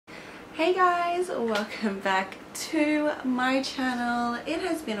Hey guys, welcome back to my channel. It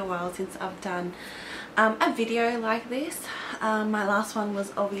has been a while since I've done a video like this. My last one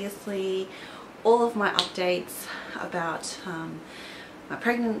was obviously all of my updates about my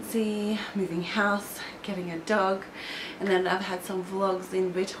pregnancy, moving house, getting a dog, and then I've had some vlogs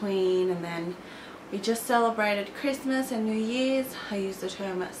in between, and then we just celebrated Christmas and New Year's. I use the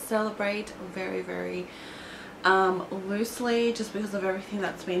term celebrate very loosely just because of everything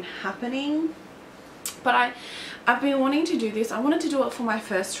that's been happening, but I've been wanting to do this. I wanted to do it for my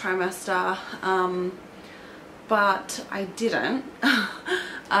first trimester, but I didn't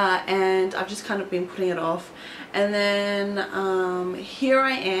and I've just kind of been putting it off, and then here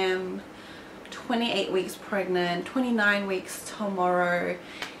I am, 28 weeks pregnant, 29 weeks tomorrow,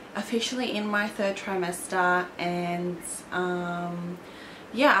 officially in my third trimester, and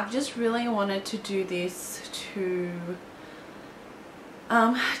yeah, I've just really wanted to do this to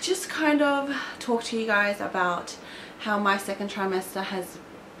just kind of talk to you guys about how my second trimester has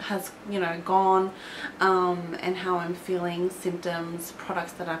you know gone, and how I'm feeling, symptoms,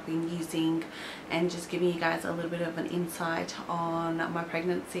 products that I've been using, and just giving you guys a little bit of an insight on my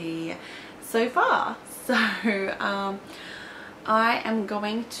pregnancy so far. So I am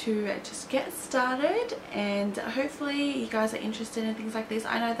going to just get started, and hopefully you guys are interested in things like this.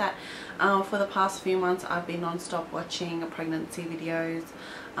 I know that for the past few months I've been non-stop watching pregnancy videos,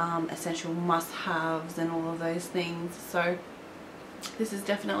 essential must-haves and all of those things, so this is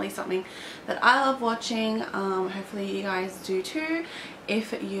definitely something that I love watching. Hopefully you guys do too.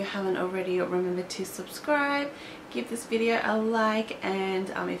 If you haven't already, remember to subscribe, give this video a like,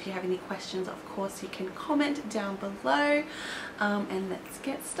 and if you have any questions, of course you can comment down below, and let's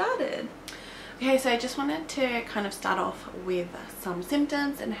get started. Okay, so I just wanted to kind of start off with some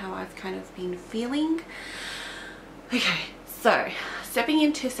symptoms and how I've kind of been feeling. Okay, so stepping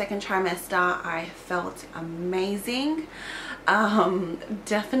into second trimester, I felt amazing.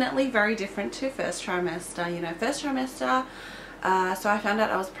 Definitely very different to first trimester. You know, first trimester, so I found out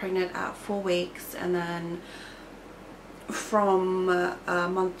I was pregnant at 4 weeks, and then from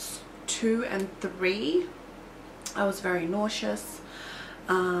months 2 and 3 I was very nauseous,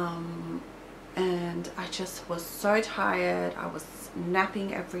 and I just was so tired. I was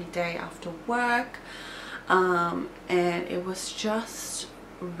napping every day after work, and it was just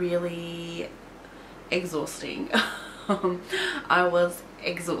really exhausting. I was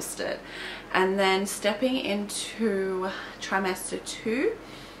exhausted. And then stepping into trimester 2,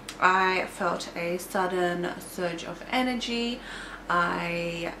 I felt a sudden surge of energy.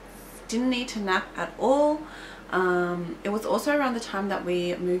 I didn't need to nap at all. It was also around the time that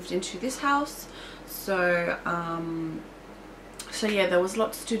we moved into this house, so yeah, there was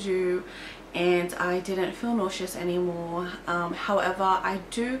lots to do, and I didn't feel nauseous anymore. However, I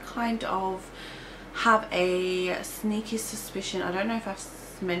do kind of have a sneaky suspicion, I don't know if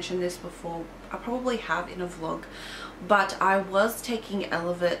I've mentioned this before, I probably have in a vlog, but I was taking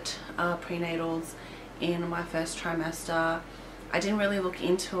Elevate prenatals in my first trimester. I didn't really look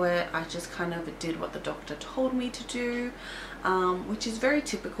into it, I just kind of did what the doctor told me to do, which is very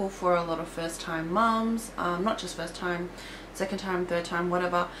typical for a lot of first time mums, not just first time, second time, third time,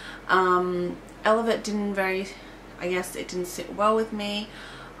 whatever. Elevate didn't I guess it didn't sit well with me.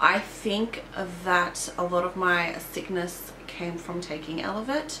 I think that a lot of my sickness came from taking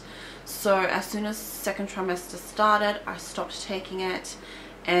Elevate. So as soon as second trimester started, I stopped taking it,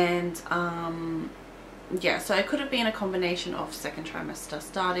 and yeah, so it could have been a combination of second trimester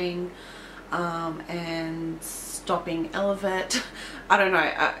starting and stopping Elevate. I don't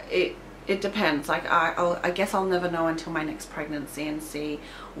know, it depends. Like I guess I'll never know until my next pregnancy and see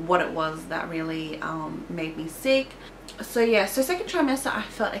what it was that really made me sick. So yeah, so second trimester I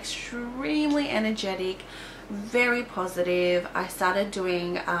felt extremely energetic, very positive. I started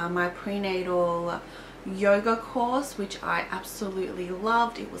doing my prenatal yoga course, which I absolutely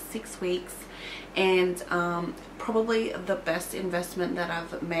loved. It was 6 weeks, and probably the best investment that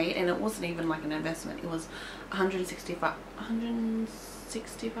I've made, and it wasn't even like an investment, it was $165,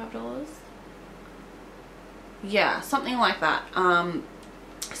 yeah, something like that.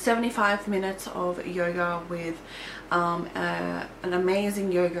 75 minutes of yoga with an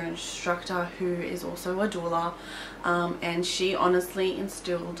amazing yoga instructor who is also a doula, and she honestly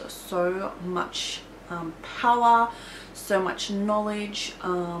instilled so much power, so much knowledge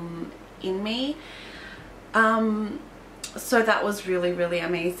in me. So that was really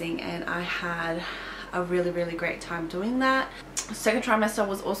amazing, and I had a really great time doing that. Second trimester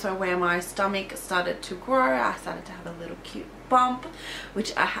was also where my stomach started to grow. I started to have a little cute bump,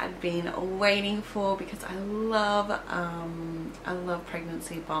 which I had been waiting for because I love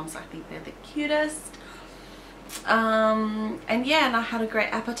pregnancy bumps. I think they're the cutest. And yeah, and I had a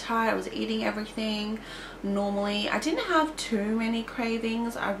great appetite. I was eating everything normally. I didn't have too many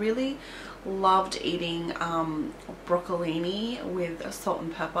cravings. I really loved eating broccolini with salt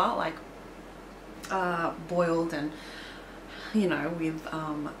and pepper, like boiled and, you know, with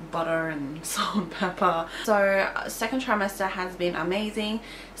butter and salt and pepper. So second trimester has been amazing.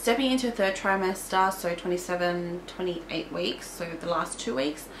 Stepping into third trimester, so 27-28 weeks, so the last 2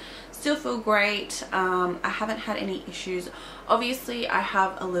 weeks, still feel great. I haven't had any issues. Obviously I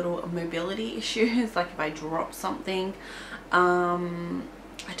have a little mobility issues, like if I drop something,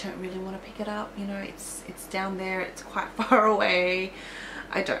 I don't really want to pick it up, you know, it's down there, it's quite far away.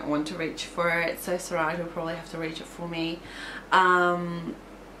 I don't want to reach for it, so Saraj will probably have to reach it for me.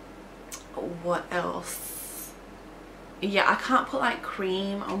 What else? Yeah, I can't put like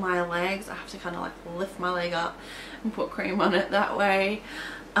cream on my legs. I have to kind of like lift my leg up and put cream on it that way.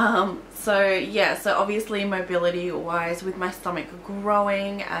 So yeah, so obviously mobility wise, with my stomach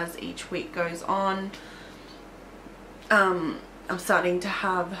growing as each week goes on, I'm starting to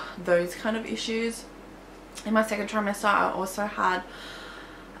have those kind of issues. In my second trimester I also had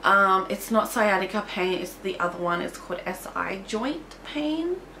it's not sciatica pain, it's the other one, it's called SI joint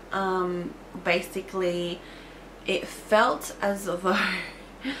pain. Basically it felt as though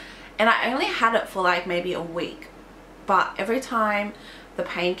and I only had it for like maybe a week, but every time the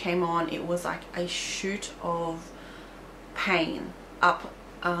pain came on, it was like a shoot of pain up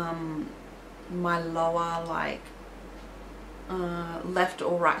my lower, like left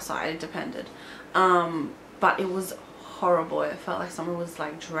or right side, it depended, but it was horrible. It felt like someone was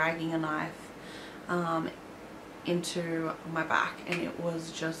like dragging a knife into my back, and it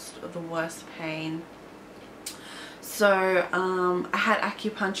was just the worst pain. So I had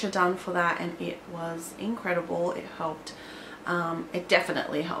acupuncture done for that, and it was incredible. It helped. It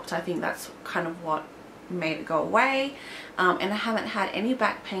definitely helped. I think that's kind of what made it go away. And I haven't had any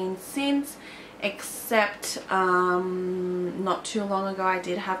back pain since, except not too long ago I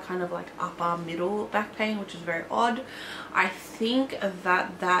did have kind of like upper middle back pain, which is very odd. I think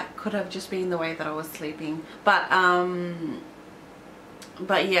that could have just been the way that I was sleeping, but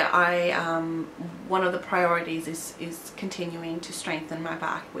yeah, one of the priorities is continuing to strengthen my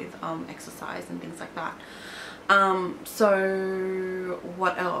back with exercise and things like that. So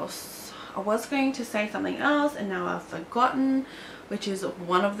what else? I was going to say something else and now I've forgotten, which is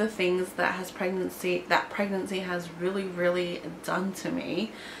one of the things that pregnancy has really done to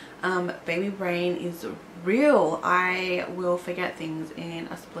me. Baby brain is real. I will forget things in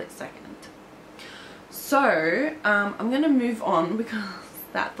a split second. So I'm gonna move on because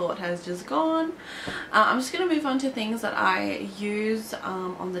that thought has just gone. I'm just gonna move on to things that I use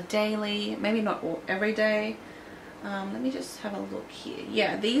on the daily, maybe not every day. Let me just have a look here.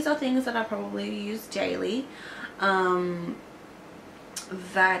 Yeah, these are things that I probably use daily,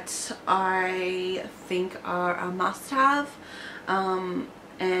 that I think are a must-have,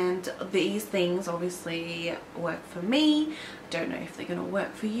 and these things obviously work for me. I don't know if they're going to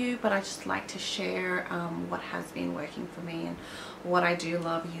work for you, but I just like to share what has been working for me and what I do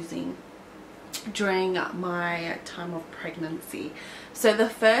love using during my time of pregnancy. So the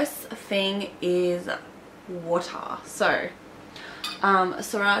first thing is water. So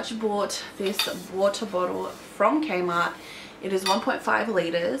Suraj bought this water bottle from Kmart. It is 1.5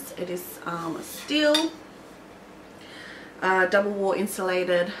 liters. It is steel, double wall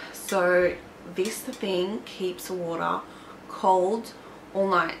insulated, so this thing keeps water cold all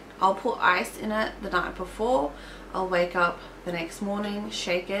night. I'll put ice in it the night before. I'll wake up the next morning,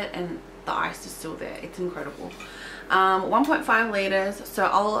 shake it, and the ice is still there. It's incredible. 1.5 liters, so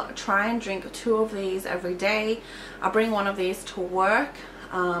I'll try and drink 2 of these every day. I'll bring 1 of these to work,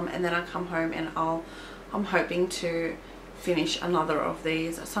 and then I come home and I'm hoping to finish another of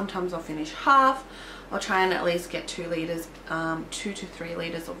these. Sometimes I'll finish half. I'll try and at least get 2 liters, 2 to 3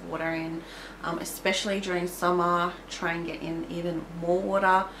 liters of water in, especially during summer. Try and get in even more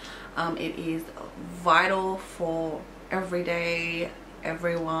water. It is vital for every day,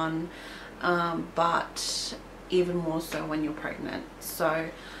 everyone, but even more so when you're pregnant. So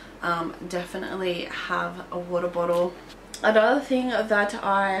definitely have a water bottle. Another thing that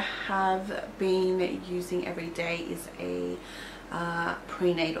I have been using every day is a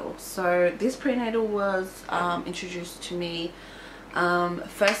prenatal. So this prenatal was introduced to me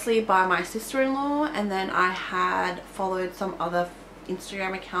firstly by my sister-in-law, and then I had followed some other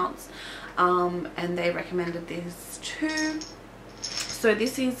Instagram accounts, and they recommended this too. So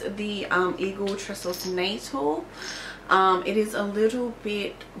this is the Eagle Tressos Natal. It is a little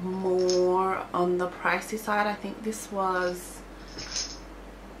bit more on the pricey side. I think this was,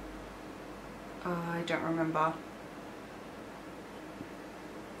 I don't remember,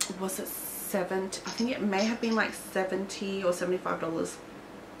 was it 70? I think it may have been like $70 or $75.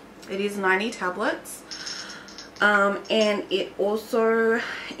 It is 90 tablets, and it also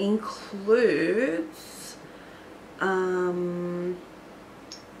includes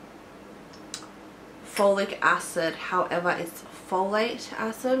folic acid. However, it's folate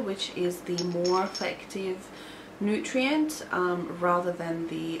acid, which is the more effective nutrient rather than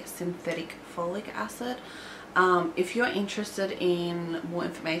the synthetic folic acid. If you're interested in more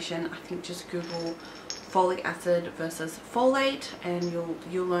information, I think just Google folic acid versus folate and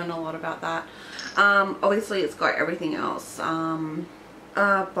you'll learn a lot about that. Obviously it's got everything else,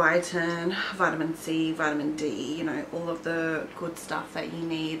 biotin, vitamin C, vitamin D, you know, all of the good stuff that you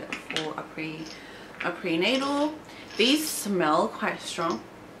need for a prenatal. These smell quite strong.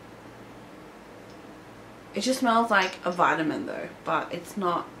 It just smells like a vitamin though, but it's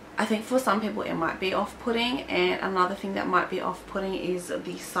not. I think for some people it might be off-putting, and another thing that might be off-putting is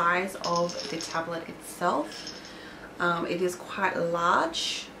the size of the tablet itself. It is quite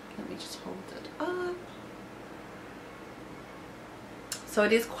large. Let me just hold it up. So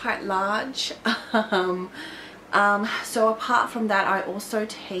it is quite large. So apart from that, I also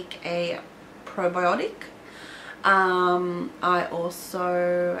take a probiotic. I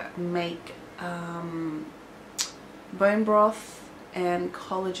also make bone broth and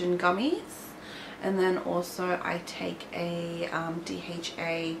collagen gummies, and then also I take a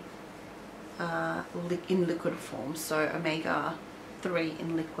DHA in liquid form, so omega-3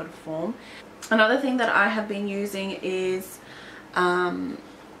 in liquid form. Another thing that I have been using is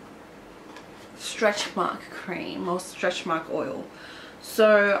stretch mark cream or stretch mark oil.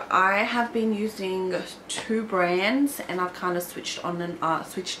 So I have been using two brands, and I've kind of switched on and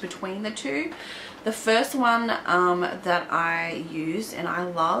switched between the two. The first one that I use and I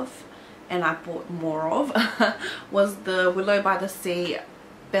love and I bought more of was the Willow by the Sea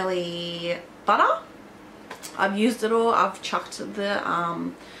belly butter. I've used it all. I've chucked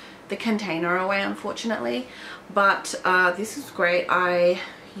the container away, unfortunately, but this is great. I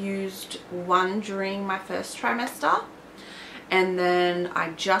used one during my first trimester, and then I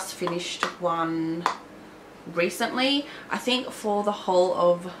just finished one recently. I think for the whole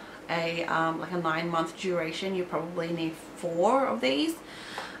of a like a 9-month duration you probably need 4 of these,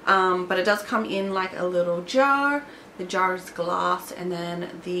 but it does come in like a little jar. The jar is glass, and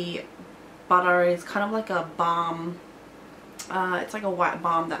then the butter is kind of like a balm. It's like a white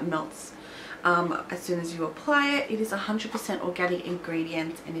balm that melts as soon as you apply it. It is 100% organic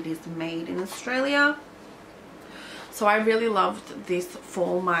ingredients, and it is made in Australia. So I really loved this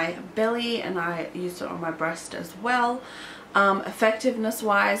for my belly, and I used it on my breast as well. Effectiveness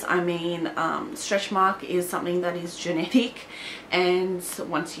wise, I mean, stretch mark is something that is genetic, and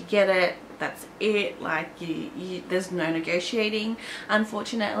once you get it, that's it. Like there's no negotiating,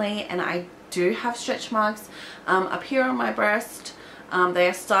 unfortunately. And I do have stretch marks up here on my breast. They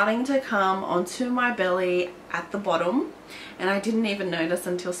are starting to come onto my belly at the bottom, and I didn't even notice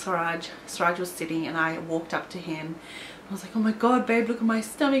until Siraj was sitting, and I walked up to him. I was like, oh my god babe, look at my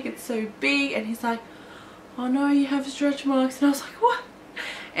stomach, it's so big. And he's like, oh no, you have stretch marks. And I was like, what?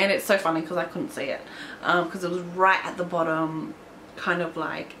 And it's so funny because I couldn't see it because it was right at the bottom, kind of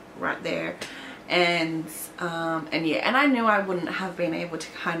like right there. And yeah, and I knew I wouldn't have been able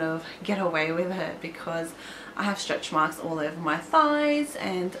to kind of get away with it because I have stretch marks all over my thighs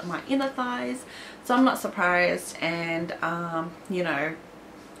and my inner thighs, so I'm not surprised. And you know,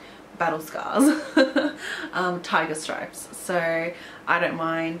 battle scars, tiger stripes, so I don't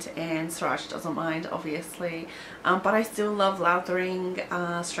mind, and Siraj doesn't mind, obviously, but I still love lathering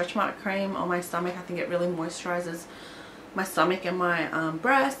stretch mark cream on my stomach. I think it really moisturizes my stomach and my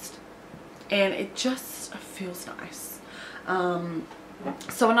breast, and it just feels nice.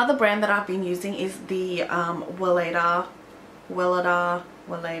 So another brand that I've been using is the Weleda,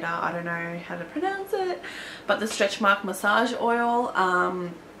 I don't know how to pronounce it, but the stretch mark massage oil,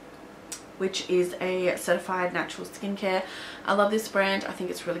 which is a certified natural skincare. I love this brand. I think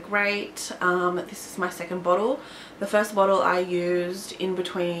it's really great. This is my second bottle. The first bottle I used in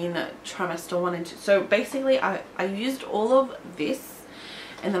between trimester 1 and 2. So basically I used all of this,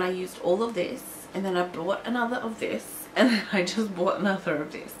 and then I used all of this, and then I bought another of this, and then I just bought another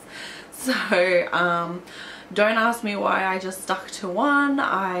of this. So don't ask me why I just stuck to one.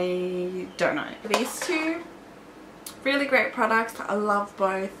 I don't know. These two really great products. I love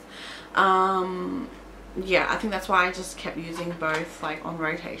both. Yeah, I think that's why I just kept using both like on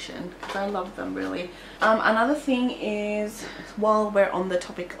rotation, because I love them really. Another thing is, while we're on the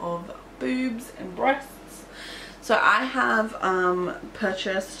topic of boobs and breasts, so I have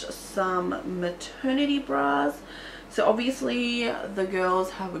purchased some maternity bras. So obviously the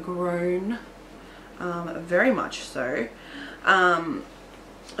girls have grown very much so.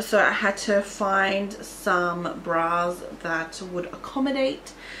 So I had to find some bras that would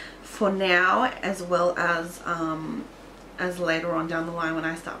accommodate for now, as well as later on down the line when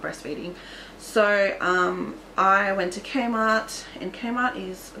I start breastfeeding. So I went to Kmart, and Kmart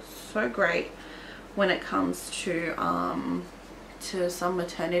is so great when it comes to some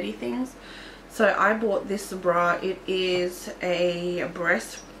maternity things. So I bought this bra. It is a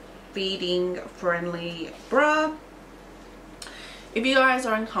breastfeeding friendly bra. If you guys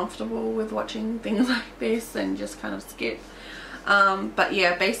are uncomfortable with watching things like this, then just kind of skip. But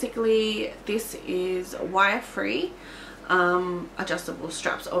yeah, basically this is wire free, adjustable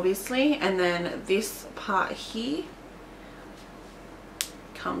straps obviously, and then this part here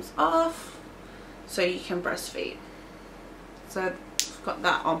comes off so you can breastfeed. So I've got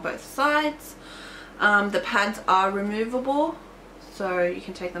that on both sides. The pads are removable, so you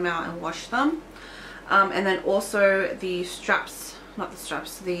can take them out and wash them. And then also the straps, not the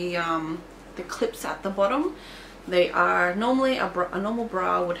straps, the clips at the bottom, they are normally a normal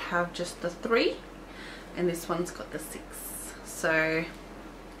bra would have just the 3, and this one's got the 6. So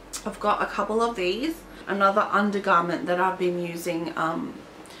I've got a couple of these. Another undergarment that I've been using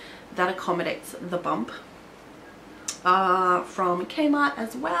that accommodates the bump from Kmart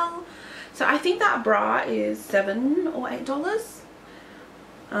as well. So I think that bra is $7 or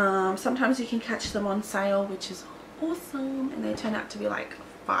 $8. Sometimes you can catch them on sale, which is awesome, and they turn out to be like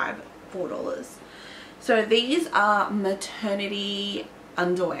 $4. So these are maternity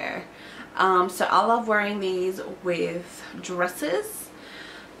underwear. So I love wearing these with dresses.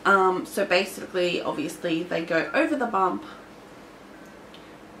 So basically, obviously they go over the bump,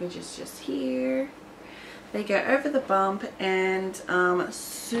 which is just here. They go over the bump, and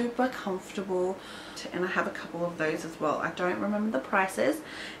super comfortable. And I have a couple of those as well. I don't remember the prices.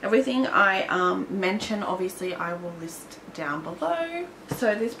 Everything I mention, obviously I will list down below.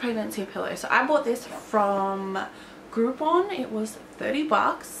 So this pregnancy pillow, so I bought this from Groupon. It was 30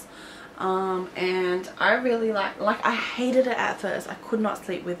 bucks. And I really like I hated it at first. I could not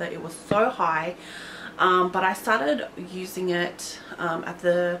sleep with it. It was so high. But I started using it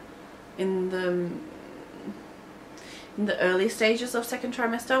in the early stages of second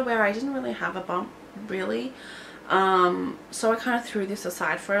trimester, where I didn't really have a bump really. So I kind of threw this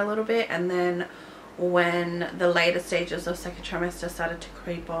aside for a little bit, and then when the later stages of second trimester started to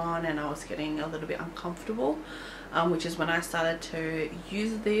creep on and I was getting a little bit uncomfortable, which is when I started to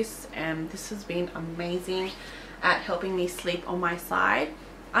use this, and this has been amazing at helping me sleep on my side.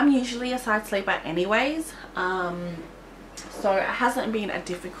 I'm usually a side sleeper anyways, so it hasn't been a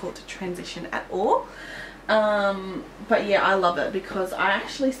difficult transition at all. But yeah, I love it because I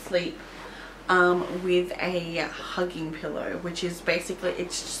actually sleep with a hugging pillow, which is basically, it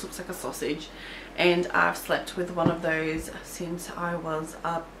just looks like a sausage, and I've slept with one of those since I was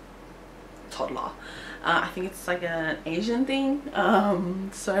a toddler. I think it's like an Asian thing,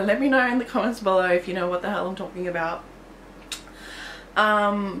 so let me know in the comments below if you know what the hell I'm talking about.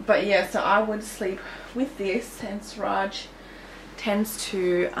 But yeah, so I would sleep with this, and Suraj tends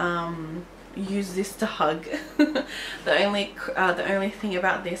to use this to hug. The only thing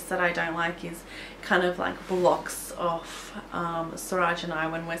about this that I don't like is kind of like blocks off Suraj and I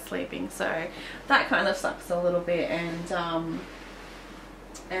when we're sleeping, so that kind of sucks a little bit.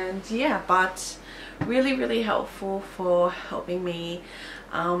 And yeah, but really helpful for helping me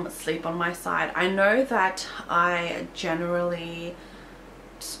sleep on my side. I know that I generally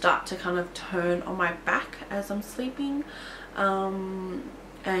start to kind of turn on my back as I'm sleeping,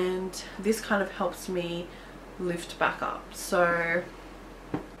 and this kind of helps me lift back up, so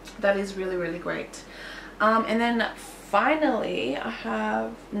that is really great. And then finally I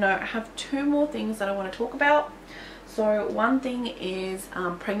have 2 more things that I want to talk about. So one thing is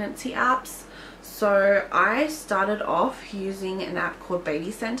pregnancy apps. So I started off using an app called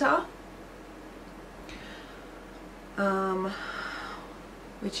Baby Center,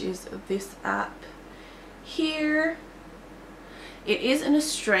 which is this app here. It is an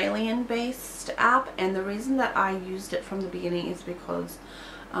Australian based app, and the reason that I used it from the beginning is because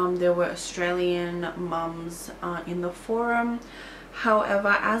there were Australian mums in the forum.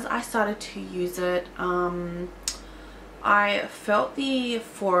 However, as I started to use it, I felt the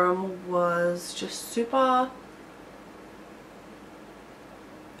forum was just super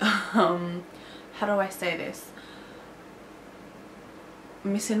how do I say this,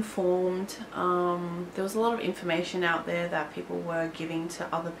 misinformed. There was a lot of information out there that people were giving to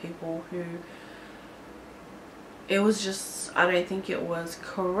other people who, it was just, I don't think it was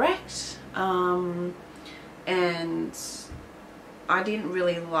correct, and I didn't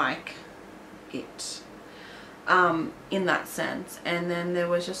really like it in that sense. And then there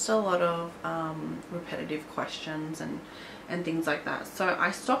was just a lot of repetitive questions and things like that, so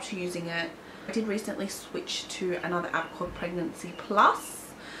I stopped using it. I did recently switch to another app called Pregnancy Plus,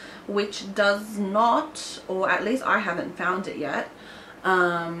 which does not, or at least I haven't found it yet,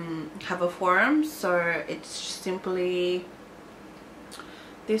 have a forum. So it's simply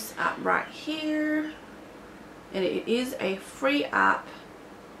this app right here, and it is a free app,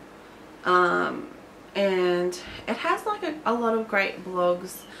 and it has like a lot of great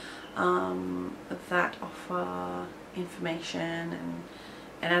blogs that offer information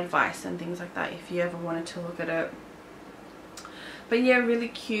and advice and things like that if you ever wanted to look at it. But yeah, really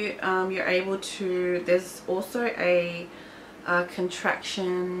cute. You're able to, there's also a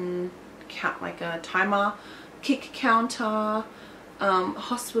contraction count, like a timer, kick counter,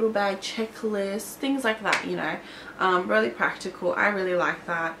 hospital bag checklist, things like that, you know. Really practical. I really like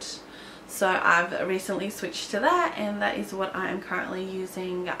that, so I've recently switched to that, and that is what I am currently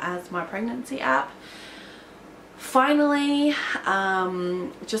using as my pregnancy app. Finally,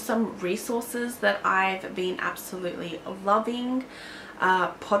 just some resources that I've been absolutely loving.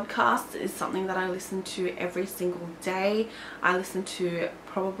 Podcasts is something that I listen to every single day. I listen to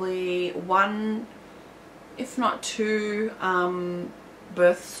probably one, if not two,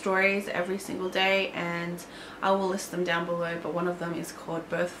 birth stories every single day, and I will list them down below, but one of them is called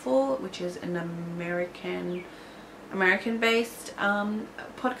Birthful, which is an American based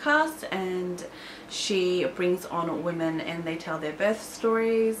podcast, and she brings on women and they tell their birth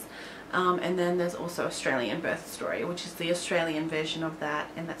stories. And then there's also Australian Birth Story, which is the Australian version of that,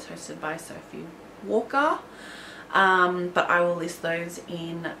 and that's hosted by Sophie Walker. But I will list those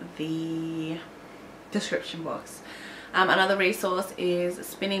in the description box. Another resource is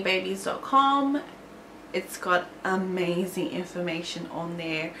spinningbabies.com. It's got amazing information on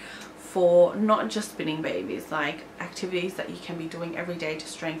there for not just spinning babies, like activities that you can be doing every day to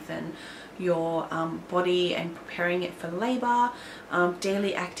strengthen your body and preparing it for labor,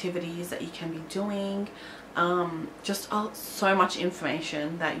 daily activities that you can be doing, just so much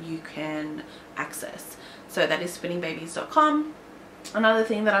information that you can access. So that is spinningbabies.com. Another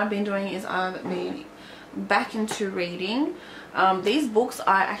thing that I've been doing is I've been back into reading. These books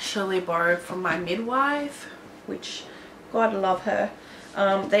I actually borrowed from my midwife, which God love her.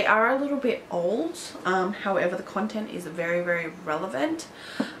 They are a little bit old, however the content is very, very relevant.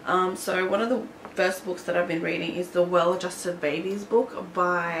 So one of the first books that I've been reading is the Well-Adjusted Babies book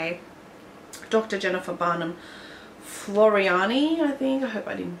by Dr. Jennifer Barham-Floreani, I think. I hope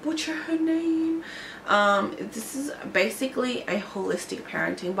I didn't butcher her name. This is basically a holistic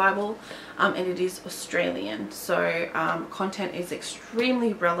parenting Bible, and it is Australian, so content is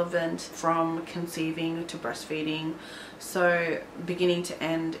extremely relevant from conceiving to breastfeeding, so beginning to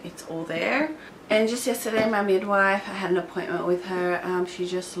end it's all there. And just yesterday my midwife, I had an appointment with her. She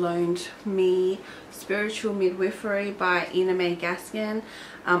just loaned me Spiritual Midwifery by Gaskin.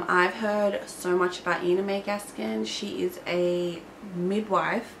 I've heard so much about Gaskin. She is a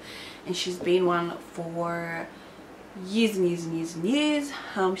midwife, and she's been one for years and years and years and years.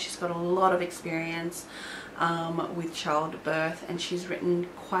 She's got a lot of experience with childbirth, and she's written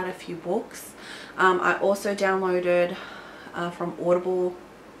quite a few books. I also downloaded from Audible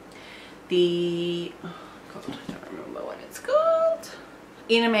the, oh God, I don't remember what it's called,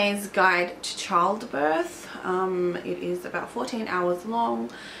 Ina May's Guide to Childbirth. It is about 14 hours long,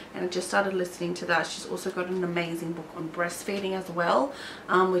 and I just started listening to that. She's also got an amazing book on breastfeeding as well,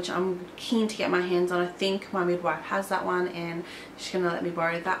 which I'm keen to get my hands on. I think my midwife has that one, and she's gonna let me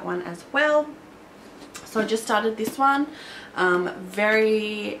borrow that one as well. So I just started this one.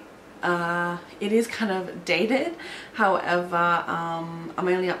 It is kind of dated, however I'm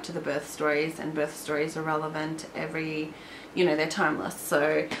only up to the birth stories, and birth stories are relevant every, you know, they're timeless.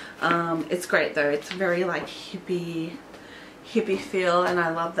 So it's great though. It's very like hippie feel, and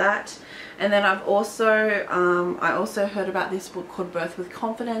I love that. And then I've also I also heard about this book called Birth with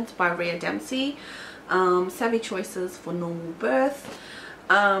Confidence by Rhea Dempsey, Savvy Choices for Normal Birth.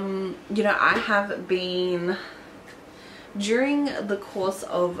 You know, I have been, during the course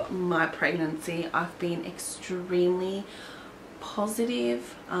of my pregnancy, I've been extremely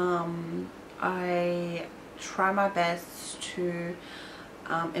positive. I try my best to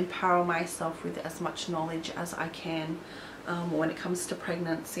empower myself with as much knowledge as I can when it comes to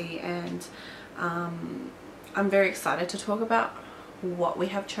pregnancy, and I'm very excited to talk about what we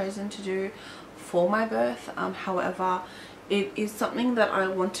have chosen to do for my birth. However, it is something that I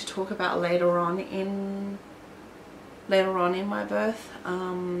want to talk about later on in my birth,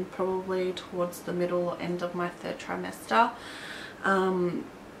 probably towards the middle or end of my 3rd trimester.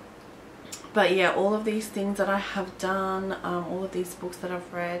 But yeah, all of these things that I have done, all of these books that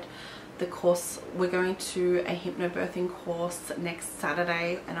I've read, the course, we're going to a hypnobirthing course next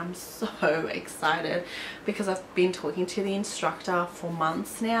Saturday, and I'm so excited because I've been talking to the instructor for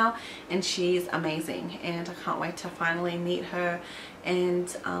months now, and she's amazing, and I can't wait to finally meet her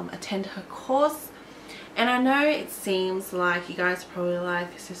and attend her course. And I know it seems like you guys are probably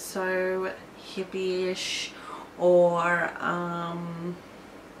like, this is so hippie-ish, or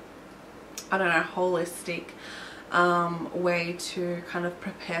I don't know, holistic way to kind of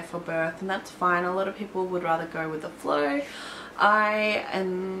prepare for birth, and that's fine. A lot of people would rather go with the flow. I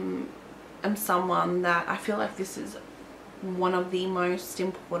am someone that I feel like this is one of the most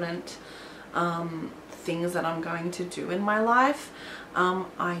important things that I'm going to do in my life.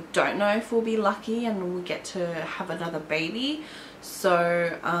 I don't know if we'll be lucky and we'll get to have another baby,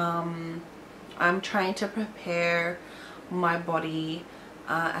 so I'm trying to prepare my body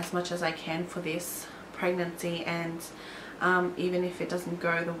as much as I can for this pregnancy, and even if it doesn't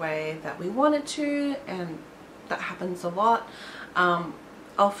go the way that we want it to, and that happens a lot,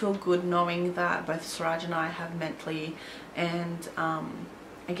 I'll feel good knowing that both Suraj and I have mentally and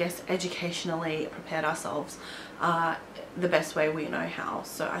I guess educationally prepared ourselves the best way we know how.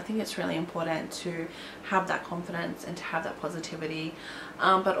 So I think it's really important to have that confidence and to have that positivity,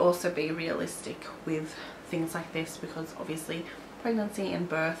 but also be realistic with things like this, because obviously pregnancy and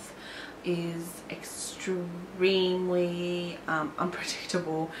birth is extremely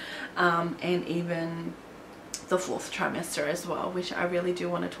unpredictable, and even the 4th trimester as well, which I really do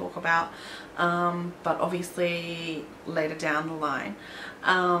want to talk about, but obviously later down the line.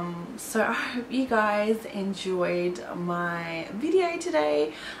 So I hope you guys enjoyed my video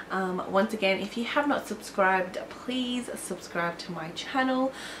today. Once again, if you have not subscribed, please subscribe to my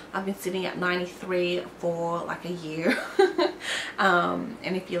channel. I've been sitting at 93 for like a year.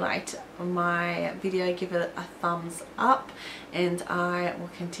 And if you liked my video, give it a thumbs up, and I will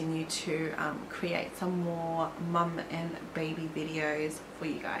continue to create some more mum and baby videos for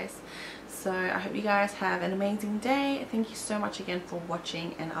you guys. So I hope you guys have an amazing day. Thank you so much again for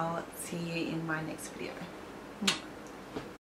watching, and I'll see you in my next video.